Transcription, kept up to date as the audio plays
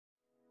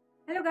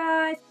Hello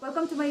guys,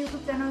 welcome to my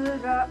YouTube channel.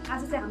 र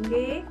आज चाहिँ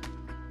हामीले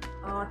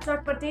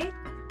चटपटे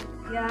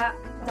या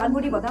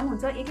झालमुरी भन्दा पनि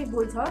हुन्छ, एक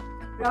बोल छ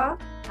र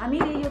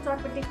हामीले यो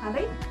चटपटे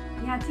खाँदै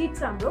यहाँ चिट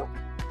छ, हाम्रो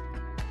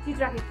चिट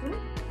राखेको छु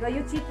र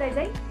यो चिटलाई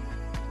चाहिँ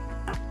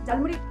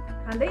झालमुरी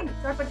खाँदै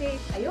चटपटे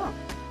खायो,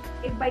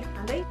 एक बाइट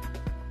खाँदै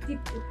चिट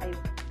खायो,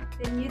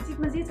 त्यहाँदेखि यो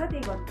चिटमा जे छ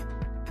त्यही गर्नु।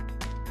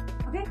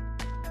 ओके,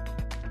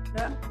 र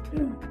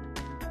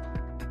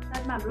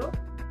साथमा हाम्रो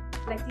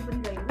ब्ल्याक टी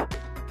पनि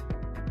रहेको।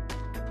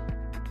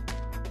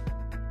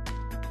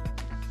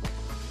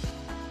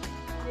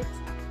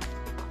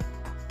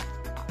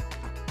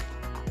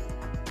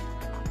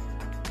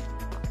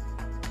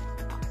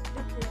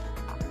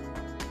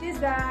 Cheers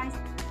guys.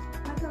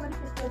 Mas naman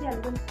ito sa diyan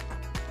dun.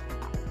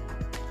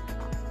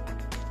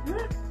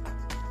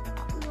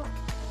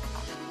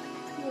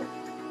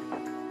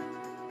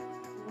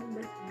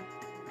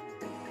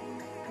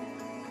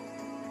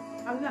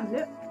 Ang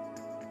lamli.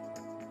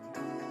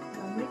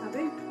 Lamli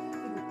kabe.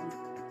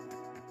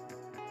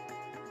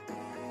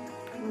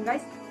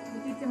 Guys,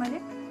 dito चाहिँ मैले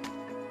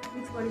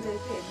मिक्स गरिसकेको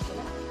छु, हेर्नुको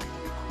लागि।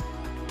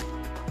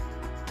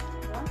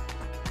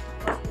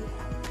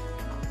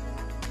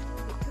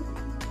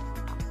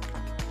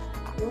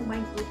 Oh my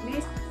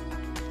goodness,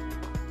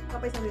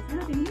 तपाईसँग छैन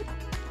तिमी?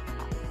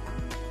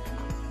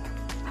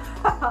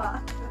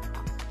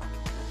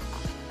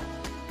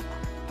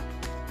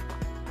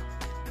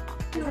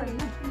 त्यो हैन,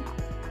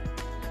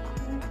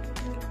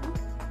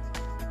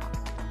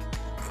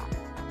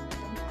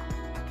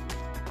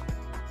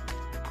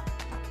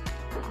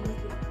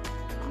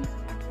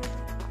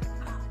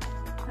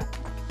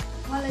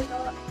 मलाई त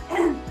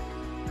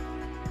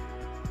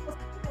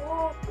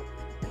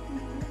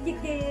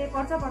के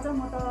पर्छ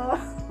म त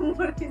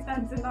मर्दै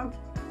जान्छु,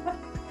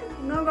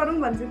 नगरौँ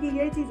भन्छु कि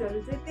यही चिजहरू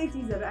चाहिँ त्यही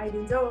चिजहरू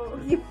आइदिन्छ हो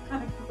कि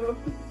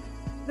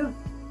लु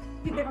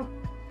चिट देखाऊ,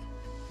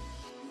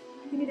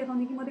 तिमी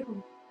देखाउने कि म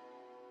देखाउने?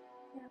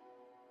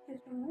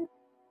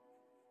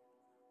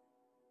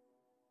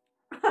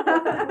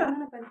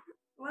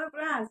 मलाई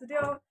पुरा हाँस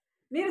उठ्यो।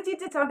 मेरो चिट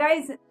चाहिँ छ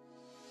guys,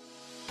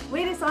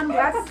 where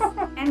sunglass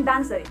and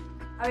dance है।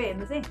 अब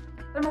हेर्नुहोस् है,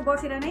 तर म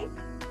बसेर नै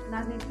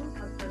नाच्ने छु,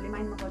 हजुरहरूले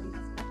माइन्डमा गरिदिनुहोस्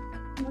न।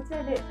 म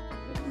चाहिँ अहिले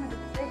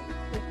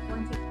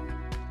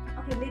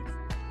ओके लेट्स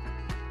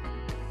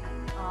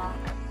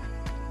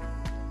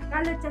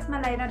कालो चस्मा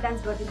लगाएर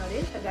डान्स गरिदिनु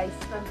अरे त गाइस,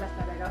 सनग्लास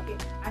लगाएर। Okay,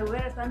 I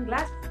where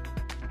sunglass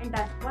and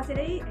dance,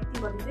 बसेरै एक्टिङ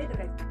गरिदिन्छु है त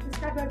गाइस।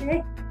 स्टार्ट गरिदिनु है।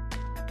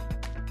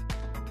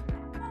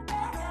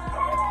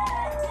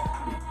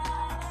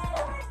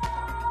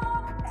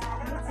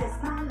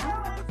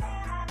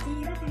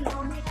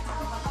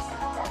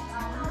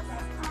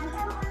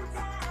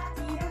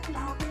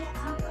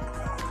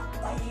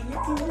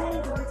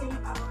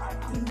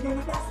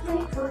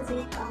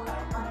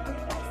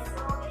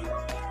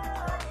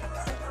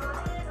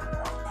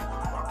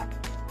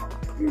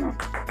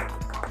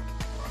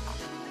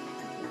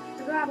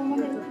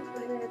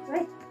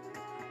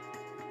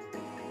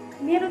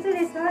 मेरो चाहिँ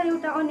रहेछ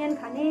एउटा अनियन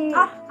खाने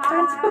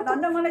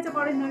धन्दा, मलाई चाहिँ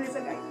पढ्दैन रहेछ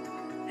गाइस।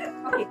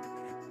 ओके,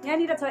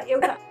 यहाँनिर छ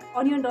एउटा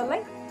अनियन डल्लै,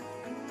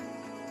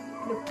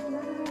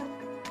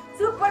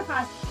 सुपर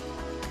फास्ट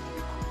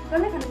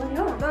डल्लै खानुपर्ने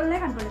हो, डल्लै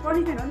खानुपर्ने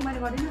पनिसमेन्ट हो नि, मैले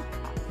गर्दिनँ।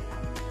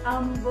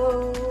 आम्बो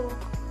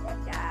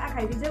क्या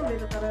खाइदिन्छ उसले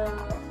त, तर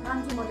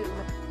मान्छु म त्यो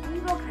उसलाई।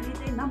 तिम्रो खाने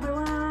चाहिँ नम्बर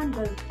 1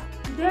 डल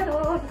डेढ हो,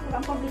 त्यसको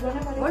काम कम्प्लिट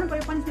गर्नु पऱ्यो।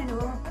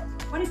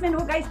 पनिसमेन्ट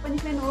हो गाइस,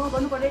 पनिसमेन्ट हो,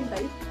 गर्नु पऱ्यो नि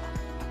भाइ।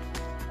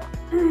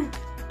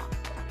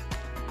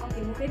 ओके,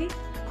 म फेरि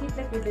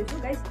चिटलाई फेर्दैछु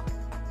गाइस।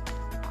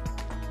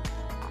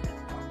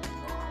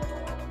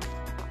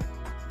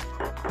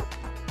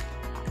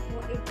 म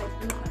एक बाइट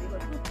पनि खाने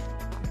गर्छु,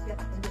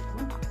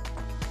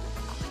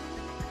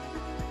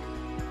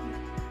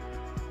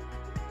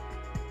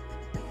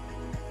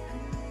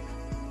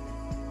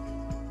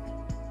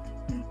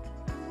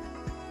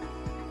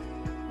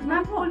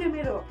 नाफोल्यो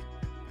मेरो,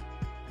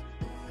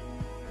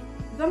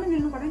 जमिन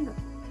लिनु पर्यो नि त।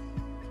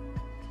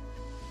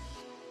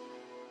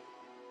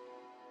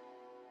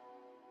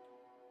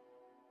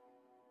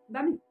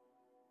 दामी,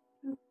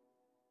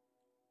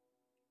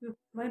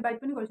 मैले बाइट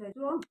पनि गरिसकेको छु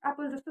हो,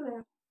 एप्पल जस्तो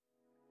भयो।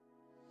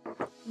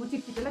 म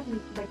चिटचिटोलाई तिमी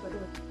बाइट गर्दै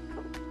गर्छु,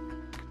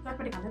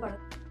 चटपटे खाँदै गर।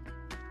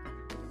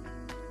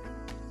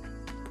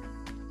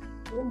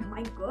 ओ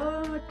माई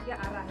गॉड, क्या आ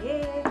रहा है।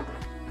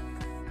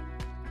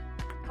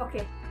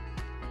 Okay,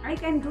 I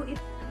can do it.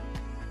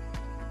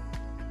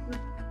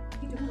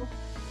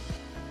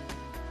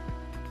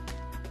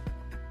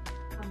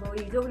 अब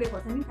हिजो उसले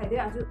खोर्सानी खाइदियो,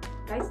 आज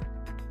गाइस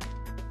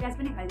प्याज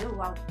पनि खाइदियो।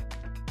 वाउ,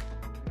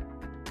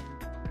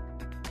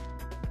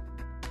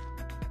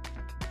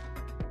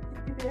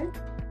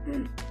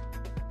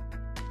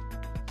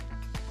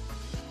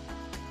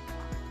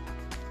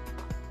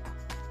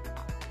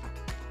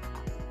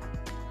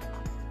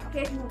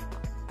 ओके,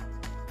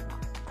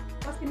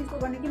 फर्स्ट फिनिसको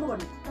गर्ने कि म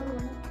गर्नु?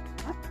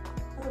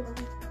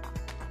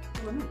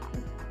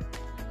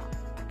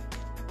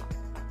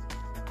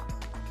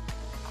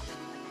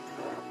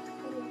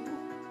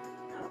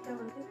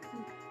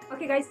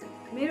 ओके गाइस,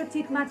 मेरो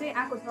चिटमा चाहिँ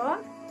आएको छ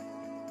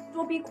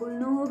टोपी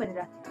खोल्नु भनेर,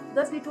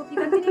 जसले टोपी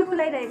कन्टिन्यू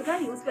लगाइरहेको छ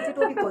नि उसको चाहिँ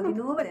टोपी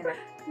खोलिदिनु भनेर।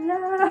 ल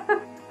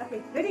ओके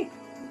रेडी,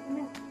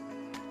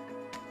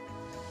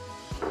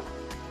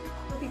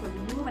 टोपी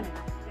खोलिदिनु भनेर।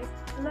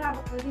 ल अब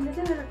खोलिदिँदैछ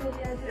मेरो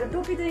टोपी आज।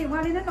 टोपी चाहिँ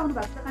उहाँले नै लाउनु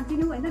भएको छ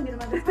कन्टिन्यू होइन,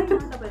 मेरोमा चाहिँ छैन,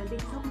 तपाईँहरूले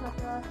देखिसक्नु भएको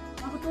छ।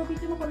 उहाँको टोपी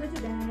चाहिँ म खोल्दैछु,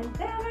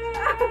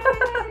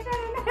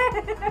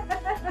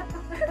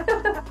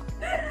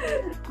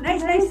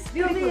 नाइस नाइस,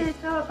 टोपी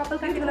कपाल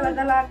काटेकोले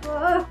गर्दा लगाएको।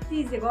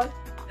 चिज girl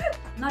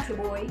not A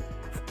boy.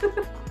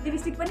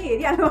 Lipstick पनि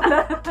हेरिहाल्नु होला,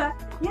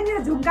 यहाँनिर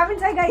झुम्का पनि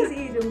छ गाइस,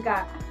 यी झुम्का।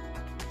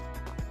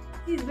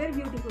 C is very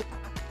beautiful.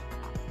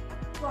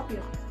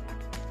 कपियो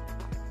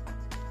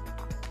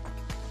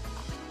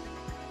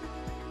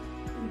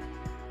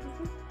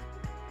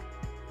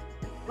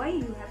why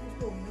you have to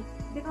show me,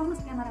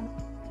 देखाउनुहोस् क्यामेरामा।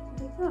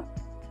 देख्छ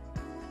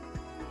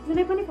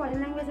जुनै पनि फरेन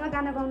ल्याङ्ग्वेजमा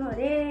गाना गाउनु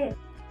अरे।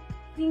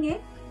 सिङ ए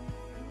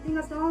सिङ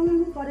a song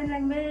foreign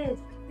language.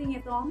 Sync A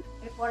song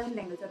A foreign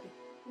language. Okay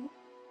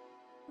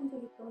कुन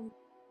चाहिँ गीत गाउनु?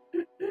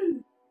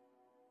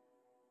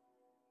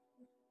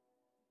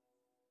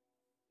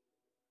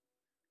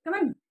 Come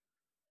on.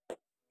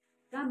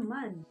 Come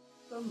on.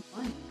 Come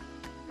on.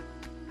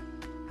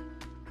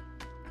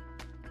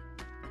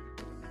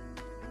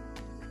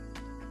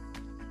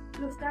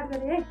 लु स्टार्ट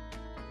गरे है।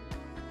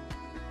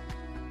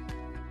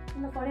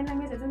 फरेन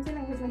ल्याङ्ग्वेज जुन चाहिँ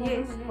language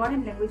Yes,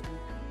 foreign language.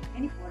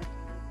 Any foreign.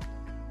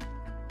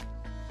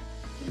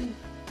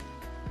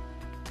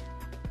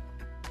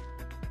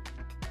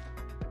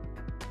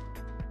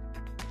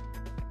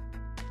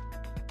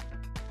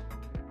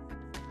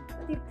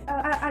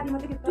 आदि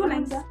मात्रै गीत 2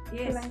 lines. Two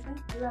Yes. lines है।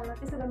 ल ल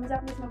त्यसो भने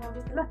जापानिजमा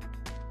गाउँदैछु ल।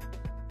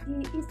 कि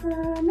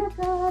इसाना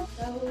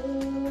काट्दा हो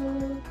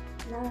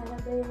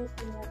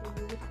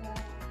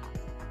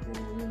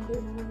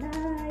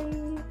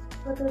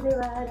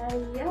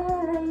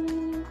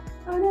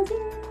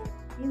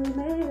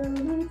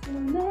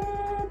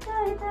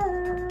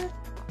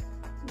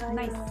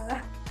Nice.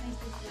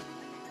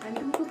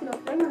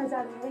 मलाई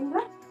जाँदैन ल।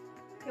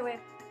 Okay,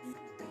 wait.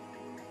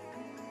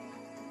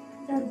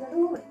 जानु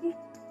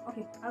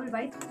Okay, I will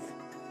bite.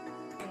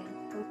 And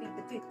we'll pick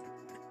the tooth.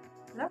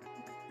 Look.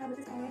 अब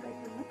चाहिँ सँगै बाइक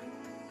गर्नु।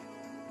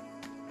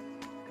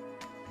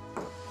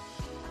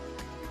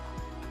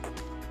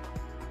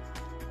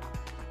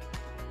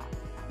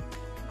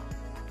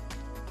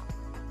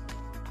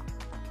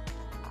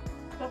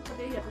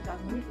 Chatpate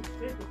Eating is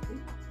very tasty.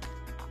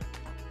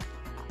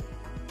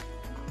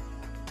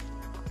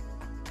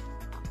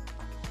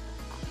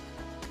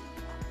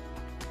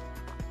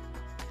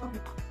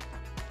 Okay.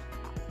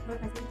 Rồi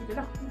phải xin chị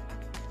đó.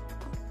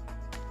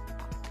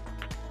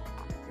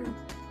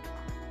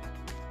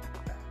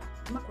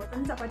 Mắt của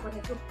tính ra quay quay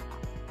này chung.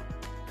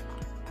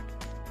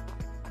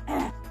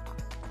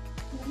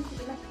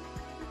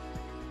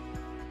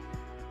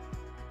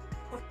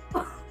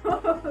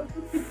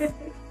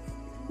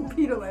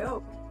 Piro भयो।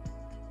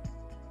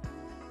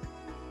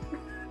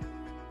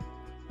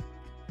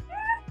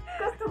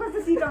 कस्तो कस्तो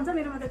seat आउँछ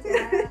मेरोमा त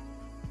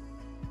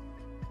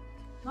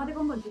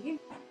नदेखाउँ भन्छु कि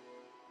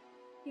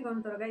के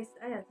गर्नु तर गाइस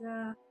आइहाल्छ।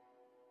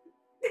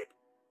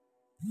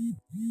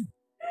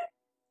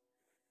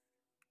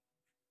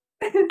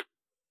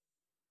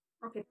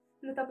 ओके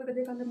लु तपाईँको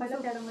देखाउनु पहिला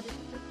त्यहाँबाट म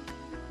देखाउँछु।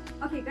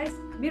 ओके गाइस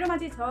मेरोमा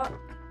चाहिँ छ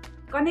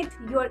connect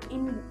your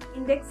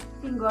index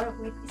finger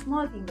with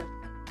small finger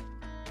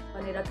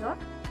भनेर छ।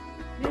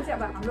 मेरो चाहिँ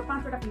अब हाम्रो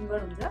 5वटा फिङ्गर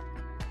हुन्छ।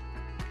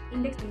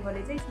 इन्डेक्स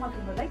फिङ्गरले चाहिँ स्मल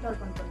फिङ्गरलाई टच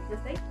गर्नुपर्ने,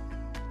 जस्तै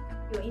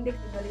यो इन्डेक्स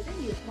फिङ्गरले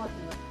चाहिँ यो स्मल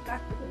फिङ्गर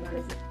काटको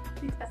फिङ्गरले चाहिँ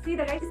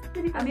सिधा गाइस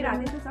मेरो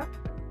हातले छ।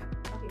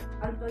 Okay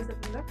I will touch the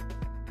finger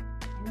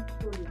and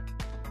show you.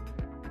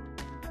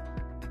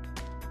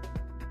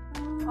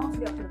 आउँछ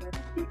यो अक्षर भयो।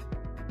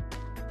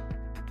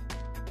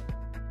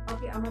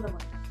 Okay another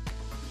one.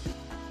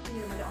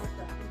 यो मैले आउँछ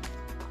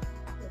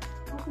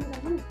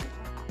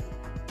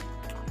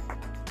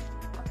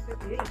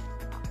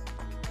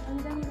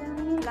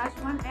last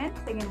one and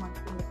second one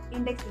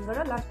index finger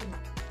र लास्ट फिङ्गर।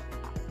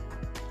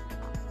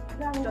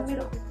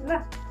 मेरो ल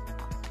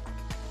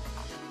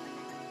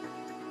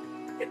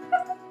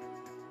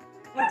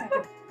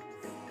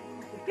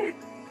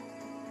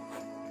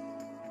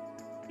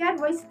क्याट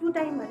भोइस 2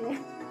 टाइम अरे।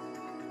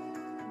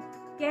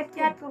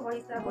 क्याटको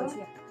भोइस अब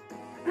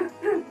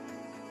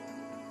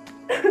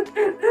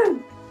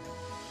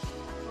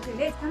ओके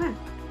लेट्स कम अन।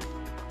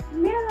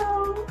 म्याउ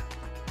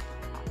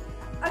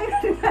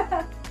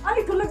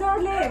अलिक ठुलो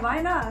जोडले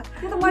भएन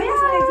त्यो त मैले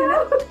सुनेको छुइनँ।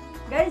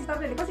 गाइस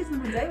तपाईँहरूले कसरी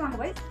सुन्नुहुन्छ है उहाँको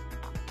भोइस?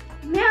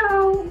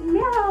 म्याउ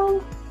म्याउ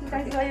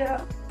गाइस गयो।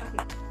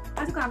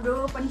 आजको हाम्रो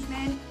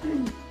पनिसमेन्ट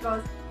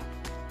प्लस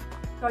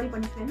सरी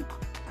पनिसमेन्ट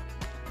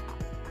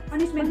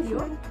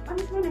थियो।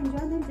 पनिसमेन्ट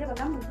इन्जोयमेन्ट जे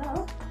भन्दा पनि हुन्छ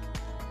हो।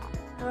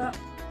 र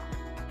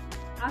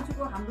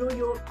आजको हाम्रो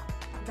यो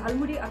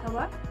झालमुरी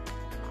अथवा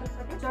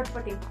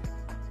चटपटे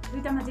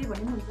दुईटामा जे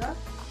भने पनि हुन्छ।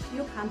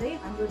 यो खाँदै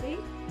हाम्रो चाहिँ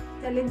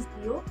च्यालेन्ज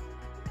थियो,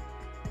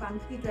 अब हामी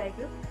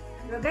जितिरहेको।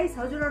 र गाइस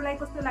हजुरहरूलाई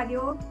कस्तो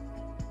लाग्यो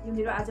यो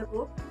मेरो आजको?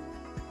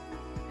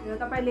 र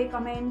तपाईँले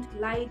कमेन्ट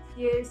लाइक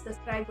सेयर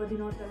सब्सक्राइब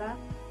गरिदिनुहोस् होला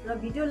र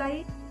भिडियोलाई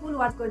फुल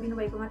वाच गरिदिनु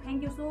भएकोमा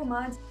थ्याङ्क यू सो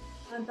मच।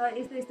 अन्त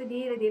यस्तो यस्तो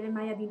धेरै धेरै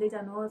माया दिँदै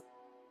जानुहोस्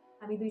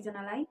हामी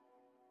दुईजनालाई।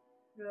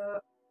 र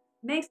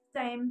नेक्स्ट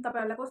टाइम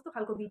तपाईँहरूलाई कस्तो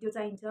खालको भिडियो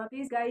चाहिन्छ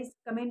प्लिज गाइज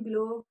कमेन्ट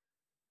बिलो।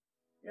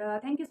 र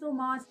थ्याङ्क यू सो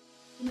मच।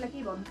 तिमीलाई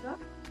के भन्नु छ?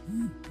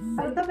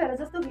 अब तपाईँहरू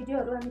जस्तो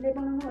भिडियोहरू हामीले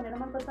बनाउनु भनेर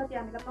मनपर्छ त्यो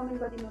हामीलाई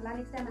कमेन्ट गरिदिनु होला।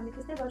 नेक्स्ट टाइम हामी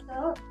त्यस्तै गर्छ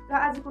हो। र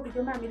आजको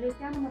भिडियोमा हामीले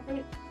सानो मात्रै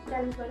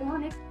च्यालेन्ज गऱ्यौँ हो।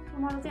 नेक्स्ट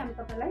टुमरो चाहिँ हामी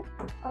तपाईँलाई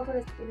अर्को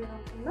रेसिपी लिएर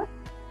आउँछौँ ल।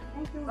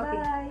 Thank you, by.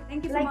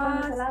 Thank you so like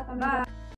गर्नुहोस् मच। होला, कमेन्ट बाई।